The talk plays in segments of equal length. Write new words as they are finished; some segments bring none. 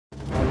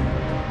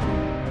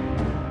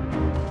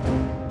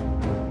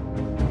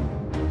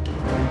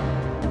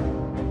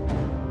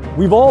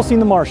We've all seen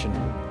The Martian,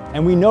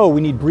 and we know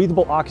we need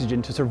breathable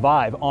oxygen to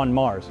survive on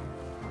Mars.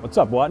 What's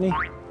up, Watney?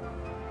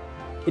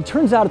 It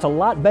turns out it's a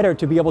lot better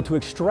to be able to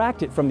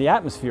extract it from the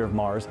atmosphere of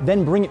Mars,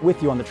 then bring it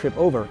with you on the trip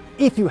over,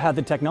 if you have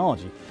the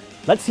technology.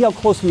 Let's see how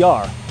close we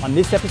are on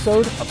this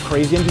episode of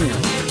Crazy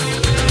Engineering.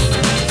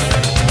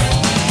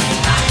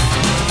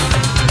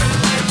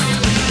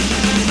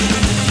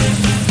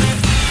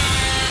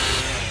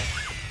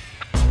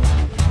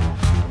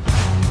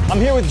 I'm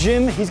here with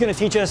Jim. He's going to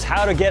teach us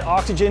how to get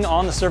oxygen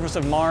on the surface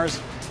of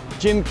Mars.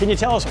 Jim, can you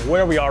tell us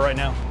where we are right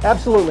now?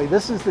 Absolutely.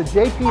 This is the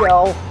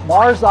JPL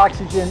Mars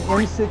Oxygen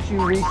In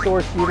Situ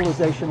Resource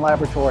Utilization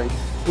Laboratory.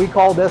 We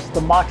call this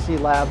the MOXIE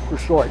lab for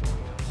short.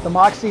 The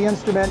MOXIE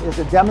instrument is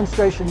a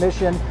demonstration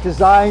mission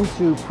designed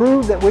to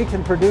prove that we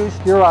can produce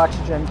pure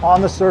oxygen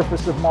on the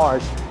surface of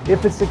Mars.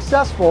 If it's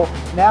successful,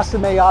 NASA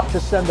may opt to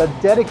send a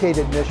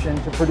dedicated mission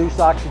to produce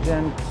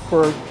oxygen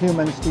for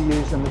humans to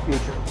use in the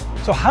future.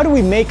 So how do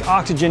we make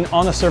oxygen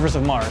on the surface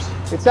of Mars?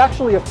 It's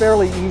actually a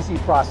fairly easy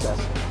process.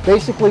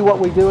 Basically what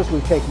we do is we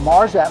take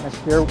Mars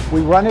atmosphere,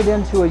 we run it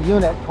into a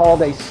unit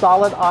called a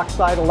solid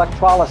oxide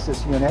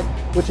electrolysis unit,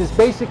 which is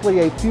basically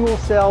a fuel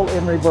cell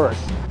in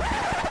reverse.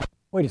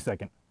 Wait a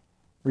second.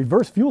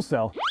 Reverse fuel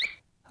cell?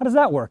 How does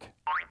that work?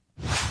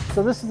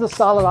 So this is the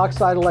solid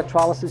oxide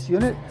electrolysis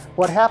unit.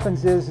 What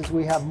happens is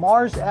we have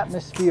Mars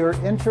atmosphere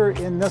enter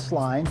in this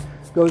line,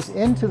 goes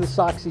into the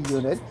SOXY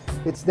unit.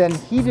 It's then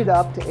heated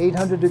up to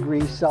 800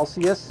 degrees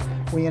Celsius.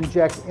 We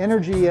inject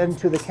energy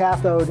into the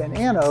cathode and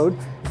anode.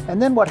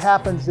 And then what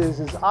happens is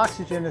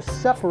oxygen is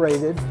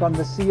separated from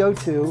the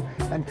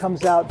CO2 and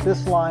comes out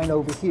this line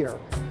over here.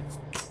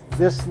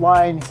 This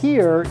line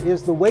here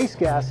is the waste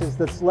gases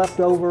that's left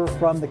over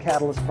from the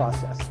catalyst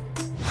process.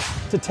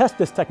 To test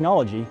this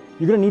technology,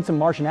 you're going to need some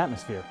Martian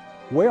atmosphere.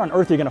 Where on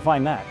Earth are you going to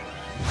find that?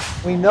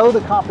 We know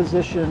the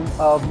composition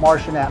of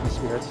Martian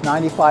atmosphere. It's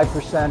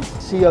 95%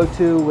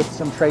 CO2 with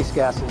some trace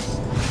gases.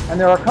 And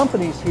there are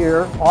companies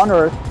here on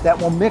Earth that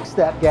will mix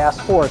that gas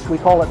for us. We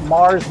call it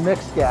Mars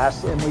mixed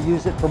gas, and we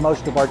use it for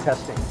most of our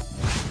testing.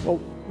 Well,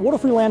 what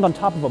if we land on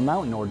top of a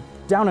mountain or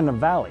down in a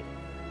valley?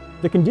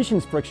 The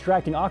conditions for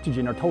extracting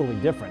oxygen are totally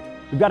different.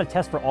 We've got to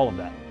test for all of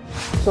that.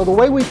 So the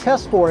way we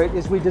test for it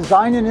is we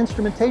design an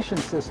instrumentation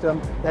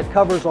system that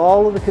covers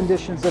all of the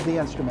conditions of the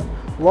instrument.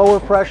 Lower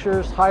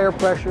pressures, higher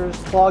pressures,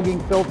 clogging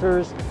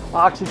filters,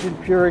 oxygen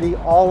purity,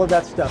 all of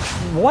that stuff.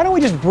 Why don't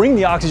we just bring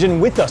the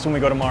oxygen with us when we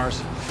go to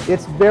Mars?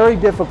 It's very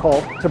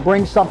difficult to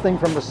bring something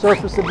from the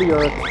surface of the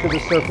Earth to the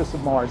surface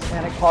of Mars,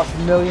 and it costs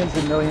millions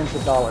and millions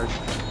of dollars.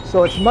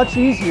 So it's much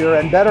easier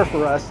and better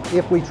for us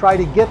if we try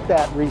to get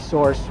that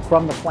resource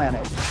from the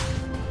planet.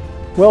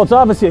 Well, it's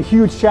obviously a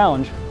huge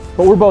challenge,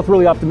 but we're both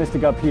really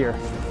optimistic up here.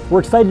 We're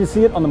excited to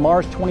see it on the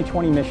Mars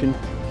 2020 mission.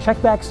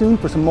 Check back soon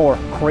for some more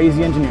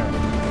crazy engineering.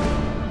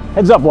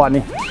 Heads up,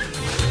 Watney.